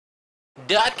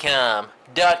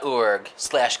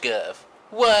.com.org/gov.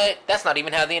 What? That's not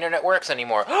even how the internet works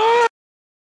anymore.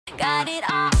 Got it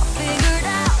all figured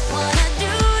out. Wanna do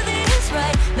this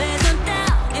right. There's no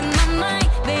doubt in my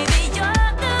mind, baby, you're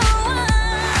the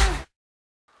one.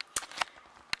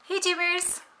 Hey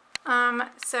tubers!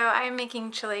 So I'm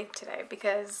making chili today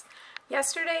because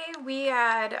yesterday we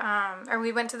had,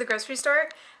 we went to the grocery store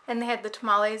and they had the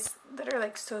tamales that are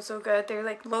like so good. They're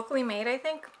like locally made, I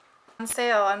think, on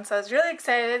sale, and so I was really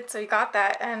excited. So we got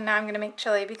that, and now I'm gonna make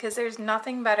chili because there's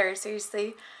nothing better,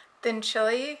 seriously, than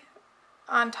chili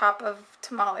on top of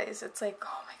tamales. It's like,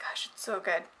 oh my gosh, it's so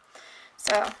good.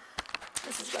 So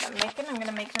this is what I'm making. I'm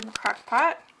gonna make it in the crock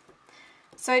pot.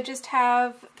 So I just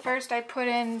have, first I put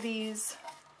in these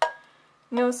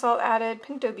no salt added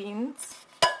pinto beans,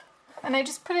 and I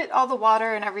just put it, all the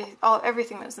water and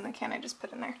everything that was in the can I just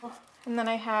put in there. And then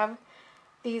I have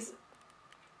these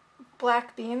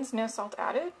black beans, no salt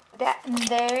added, that in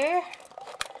there.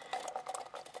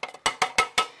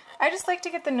 I just like to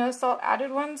get the no salt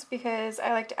added ones because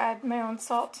I like to add my own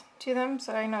salt to them,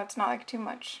 so I know it's not like too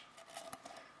much.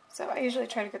 So I usually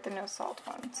try to get the no salt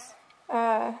ones.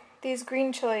 These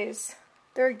green chilies,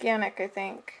 they're organic, I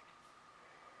think,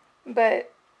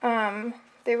 but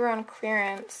they were on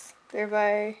clearance. They're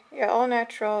by, yeah, All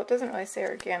Natural. It doesn't really say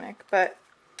organic, but,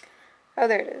 oh,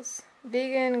 there it is.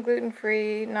 Vegan,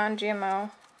 gluten-free,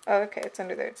 non-GMO. Oh, okay, it's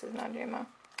under there. It says non-GMO.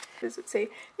 Does it say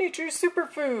nature's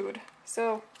superfood?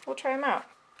 So we'll try them out.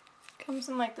 Comes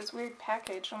in like this weird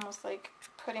package, almost like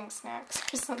pudding snacks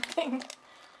or something.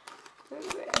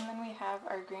 Ooh, and then we have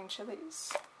our green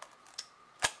chilies.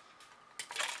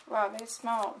 Wow, they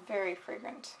smell very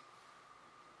fragrant.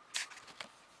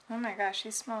 Oh my gosh,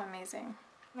 these smell amazing.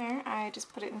 There, I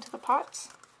just put it into the pot.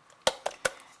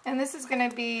 And this is going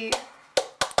to be,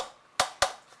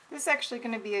 this is actually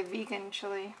going to be a vegan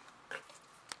chili.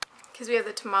 Because we have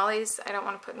the tamales, I don't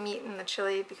want to put meat in the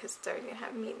chili because it's already going to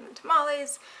have meat in the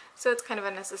tamales. So it's kind of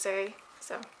unnecessary.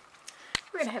 So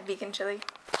we're going to have vegan chili.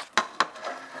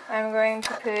 I'm going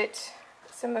to put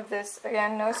some of this,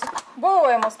 again, whoa,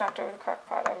 I almost knocked over the crock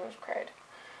pot, I would have cried.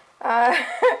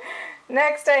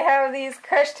 Next I have these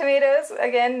crushed tomatoes,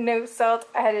 again, no salt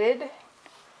added.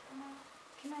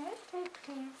 Can I have food,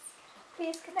 please?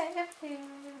 Please, can I have food?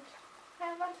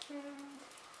 I want food.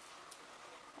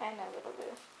 And a little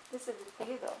bit. This is a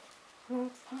bagel.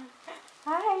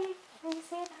 Hi, are you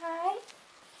saying hi?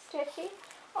 Stretchy?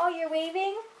 Oh, you're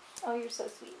waving? Oh, you're so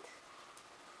sweet.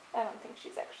 I don't think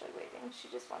she's actually waving. She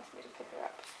just wants me to pick her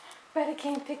up. But I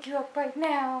can't pick you up right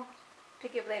now.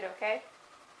 Pick you up later, okay?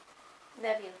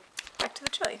 Love you. Back to the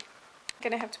chili. I'm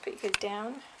gonna have to put you guys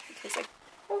down because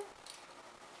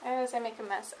as I make a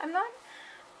mess.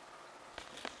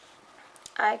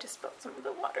 I just spilled some of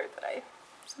the water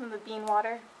some of the bean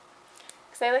water.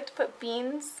 Because I like to put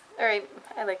beans, or I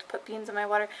like to put beans in my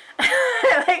water.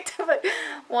 I like to put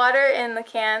water in the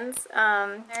cans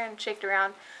there and shake it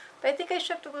around. But I think I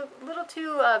shook a little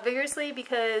too vigorously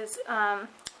because,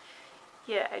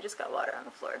 yeah, I just got water on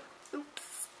the floor.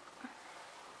 Oops.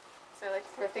 So I like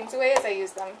to throw things away as I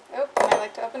use them. Oh, and I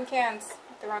like to open cans.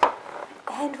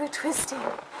 And we're twisting.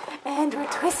 And we're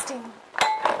twisting.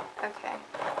 Okay.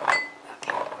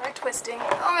 Okay, we're twisting.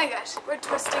 Oh my gosh, we're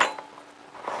twisting.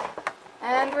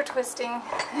 And we're twisting.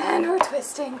 And we're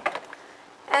twisting.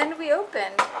 And we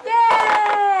opened.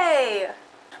 Yay!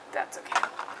 That's okay.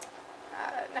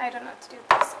 I don't know what to do with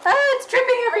this. Ah, it's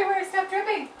dripping everywhere. Stop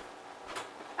dripping.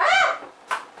 Ah!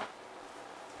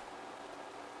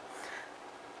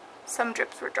 Some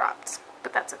drips were dropped,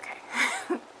 but that's okay.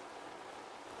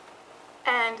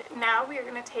 And now we are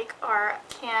going to take our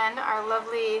can, our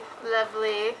lovely,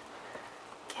 lovely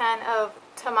can of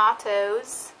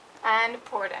tomatoes, and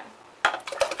pour it in.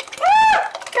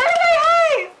 Ah! Got in my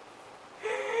eye!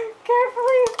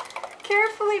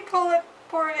 Carefully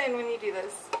pour it in when you do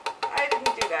this. I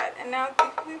didn't do that, and now I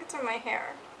think it's in my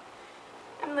hair.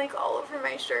 And like all over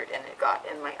my shirt, and it got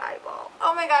in my eyeball.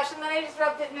 Oh my gosh, and then I just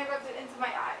rubbed it, and I rubbed it into my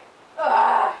eye.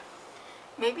 Ugh.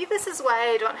 Maybe this is why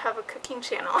I don't have a cooking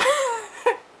channel.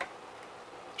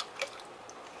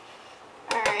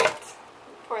 Alright,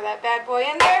 pour that bad boy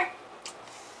in there.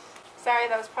 Sorry,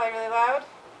 that was probably really loud.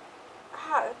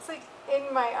 Ah, it's like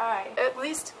in my eye. At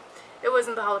least it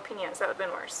wasn't the jalapenos, that would have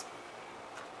been worse.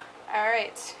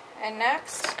 Alright, and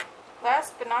next,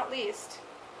 last but not least,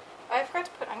 I forgot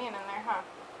to put onion in there, huh?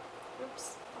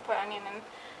 Oops, I'll put onion in.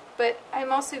 But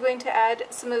I'm also going to add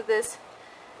some of this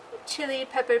chili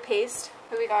pepper paste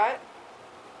that we got.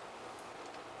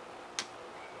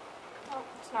 Oh,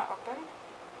 it's not open.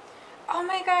 Oh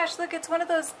my gosh, look, it's one of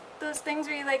those things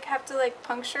where you like have to like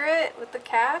puncture it with the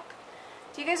cap.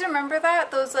 Do you guys remember that?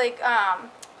 Those like,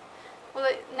 well,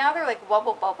 now they're like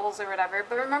wubble bubbles or whatever,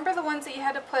 but remember the ones that you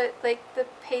had to put like the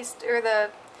paste or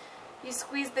you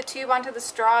squeezed the tube onto the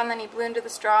straw and then you blew into the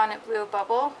straw and it blew a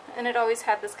bubble? And it always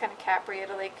had this kind of cap where you had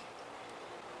to like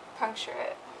puncture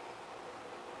it.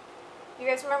 You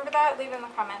guys remember that? Leave it in the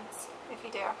comments if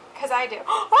you do, because I do.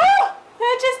 Oh!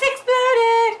 It just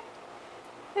exploded!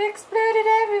 It exploded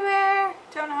everywhere.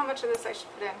 Don't know how much of this I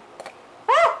should put in.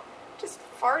 Ah! Just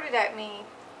farted at me.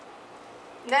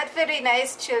 Not very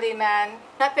nice, chili man.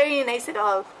 Not very nice at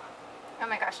all. Oh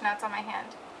my gosh, now it's on my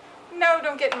hand. No,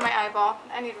 don't get in my eyeball.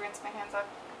 I need to rinse my hands off.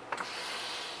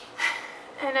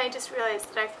 And I just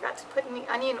realized that I forgot to put any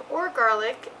onion or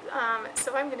garlic,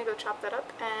 so I'm going to go chop that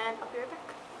up and I'll be right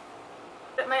back.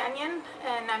 Put my onion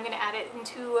and I'm going to add it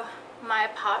into my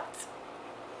pot.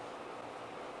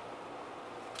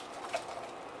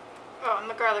 Oh, and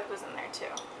the garlic was in there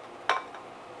too.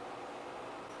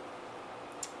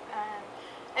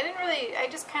 And I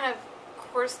just kind of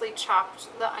coarsely chopped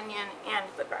the onion and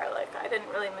the garlic. I didn't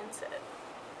really mince it.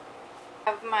 I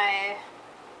have my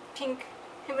pink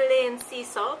Himalayan sea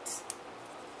salt.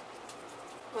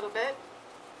 A little bit.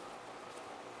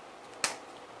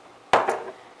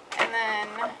 And then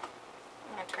I'm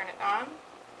going to turn it on.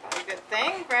 Probably a good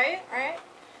thing, right? Right?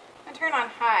 I'm going to turn on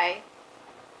high.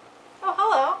 Oh,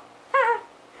 hello.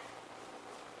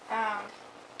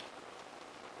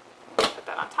 Put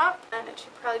that on top, and it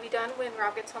should probably be done when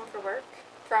Rob gets home from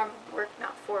work,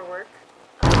 not for work.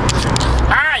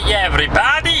 Hi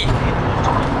everybody!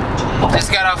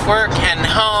 Just got off work, heading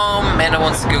home. Amanda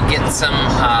wants to go get some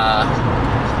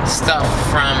stuff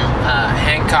from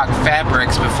Hancock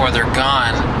Fabrics before they're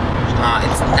gone.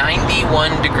 It's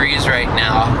 91 degrees right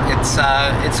now. It's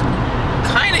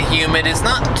kind of humid. It's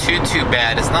not too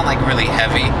bad. It's not like really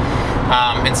heavy.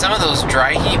 In some of those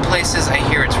dry heat places, I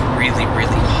hear it's really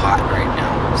hot right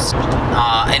now.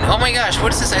 And oh my gosh,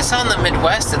 what is this? I saw in the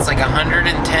Midwest it's like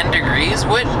 110 degrees.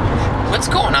 What's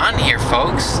going on here,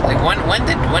 folks? Like when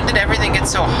did everything get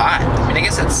so hot? I mean, I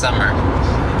guess it's summer.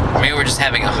 Maybe we're just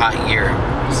having a hot year.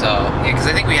 So yeah, because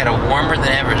I think we had a warmer than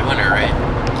average winter, right?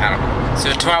 I don't know.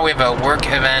 So tomorrow we have a work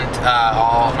event.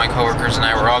 All of my coworkers and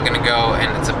I, we're all gonna go,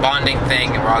 and it's a bonding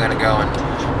thing, and we're all gonna go and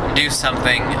do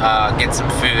something, get some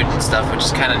food and stuff, which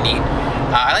is kind of neat.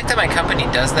 I like that my company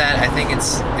does that. I think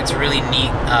it's really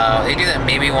neat. They do that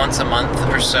maybe once a month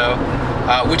or so,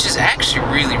 which is actually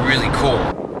really cool.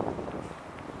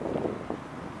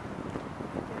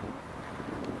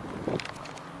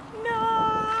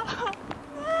 No!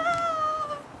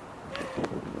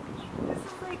 This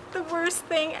is like the worst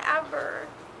thing ever.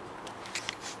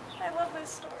 I love this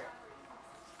store.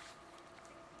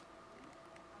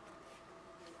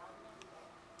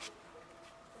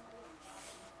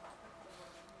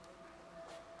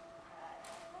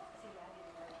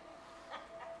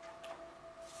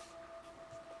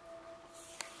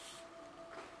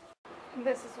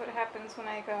 This is what happens when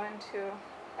I go into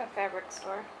a fabric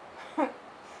store.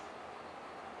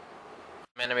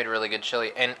 Amanda made a really good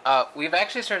chili, and we've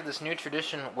actually started this new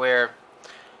tradition where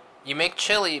you make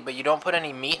chili, but you don't put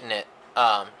any meat in it,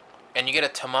 and you get a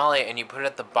tamale and you put it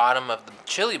at the bottom of the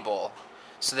chili bowl,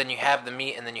 so then you have the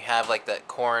meat and then you have like that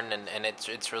corn, and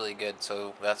it's really good.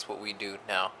 So that's what we do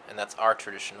now, and that's our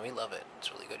tradition. We love it.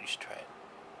 It's really good. You should try it.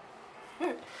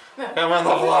 I'm on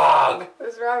the vlog!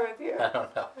 What's wrong with you? I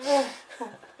don't know. Did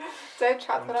I have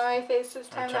chocolate on my face this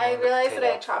time? I realized that I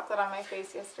had chocolate on my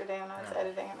face yesterday when I was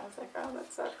editing, and I was like, oh,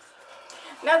 that sucks.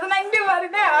 Nothing I can do about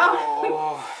it now.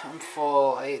 Oh, I'm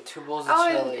full. I ate 2 bowls of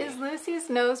chili. Is Lucy's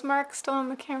nose mark still on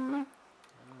the camera?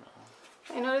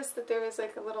 I noticed that there was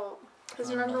like a little,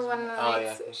 because remember one of the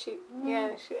nights she.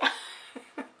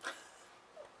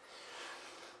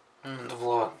 The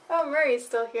vlog. Oh, Murray's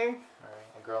still here. Murray,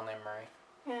 a girl named Murray.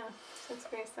 Yeah, that's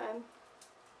very sad.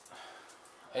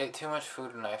 I ate too much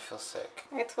food and I feel sick.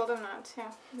 I told him not to.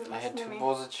 I had 2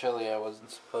 bowls of chili I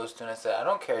wasn't supposed to, and I said, I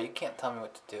don't care, you can't tell me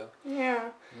what to do. Yeah.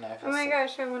 And I feel Oh my sick.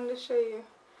 gosh, I wanted to show you.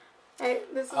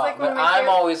 This is like but one of my I'm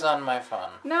always on my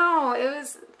phone. No, it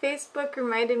was Facebook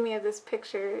reminded me of this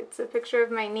picture. It's a picture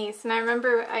of my niece, and I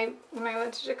remember when I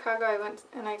went to Chicago, I went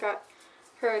and I got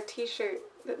her a T-shirt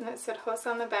that said "host"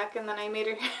 on the back, and then I made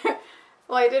her.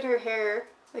 Well, I did her hair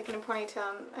like in a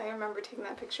ponytail, and I remember taking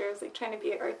that picture. I was like trying to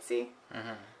be artsy.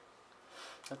 Mhm.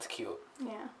 That's cute.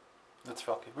 Yeah. That's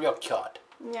real cute.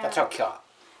 Yeah. That's real cute.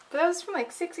 But that was from like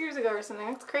 6 years ago or something.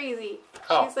 That's crazy.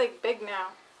 Oh. She's like big now.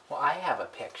 Well, I have a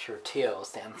picture too,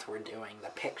 since we're doing the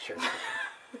picture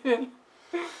thing.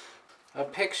 A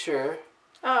picture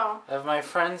of my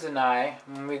friends and I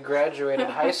when we graduated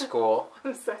high school.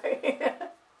 I'm sorry.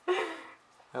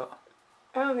 Oh.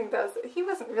 I don't think that was... He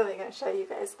wasn't really going to show you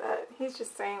guys that. He's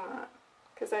just saying that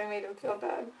because I made him feel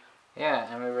bad.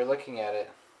 Yeah, and we were looking at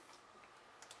it.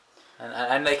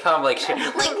 And they come like, look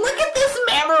at this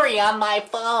memory on my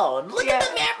phone. Look at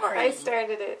the memory. I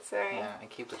started it, sorry. Yeah, I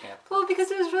keep looking at them. Well, because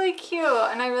it was really cute,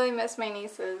 and I really miss my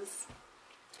nieces.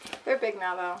 They're big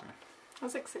now, though. That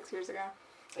was like 6 years ago.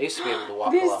 I used to be able to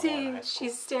walk a lot more in high school.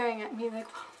 She's staring at me like,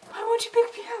 why won't you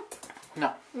pick me up?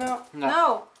 No. No. No.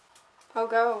 No.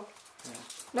 Pogo. Yeah.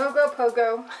 No go,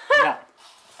 Pogo. No.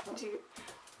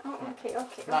 Oh, okay.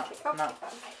 No.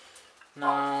 No.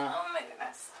 Oh my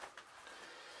goodness.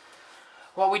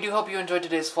 Well, we do hope you enjoyed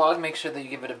today's vlog. Make sure that you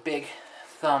give it a big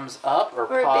thumbs up or a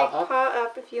paw big up. paw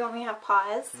up if you only have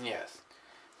paws. Yes.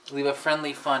 Leave a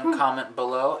friendly, fun comment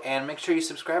below, and make sure you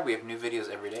subscribe. We have new videos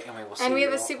every day, and we will see you. And we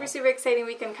have a super, super exciting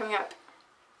weekend coming up.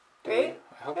 Right?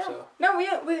 I hope so. No, we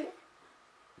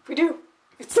do.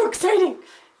 It's so exciting.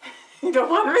 You don't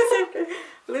want to miss it.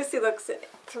 Lucy looks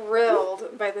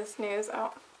thrilled by this news.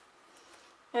 Oh.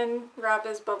 And Rob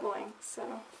is bubbling,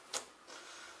 so.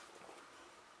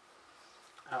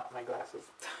 Oh, my glasses.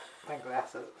 My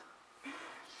glasses.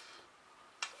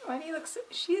 Why do you look so...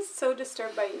 She's so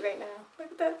disturbed by you right now.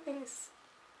 Look at that face.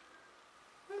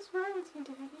 What's wrong with you,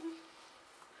 Daddy?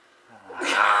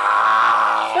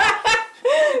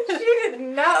 She did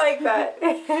not like that.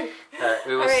 Alright,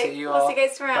 we will see you all. We'll see you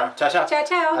guys tomorrow. Ciao, ciao. Ciao,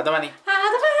 ciao. A domani.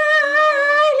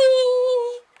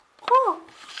 Oh.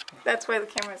 That's why the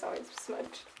camera's always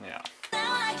smudged. Yeah.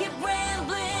 Now I keep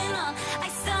rambling on. I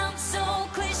sound so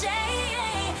cliche.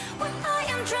 What I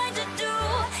am trying to do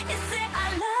is say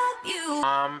I love you.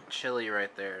 Bomb chili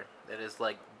right there. It is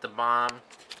like the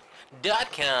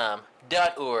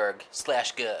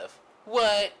bomb.com.org/gov.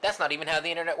 What? That's not even how the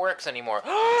internet works anymore.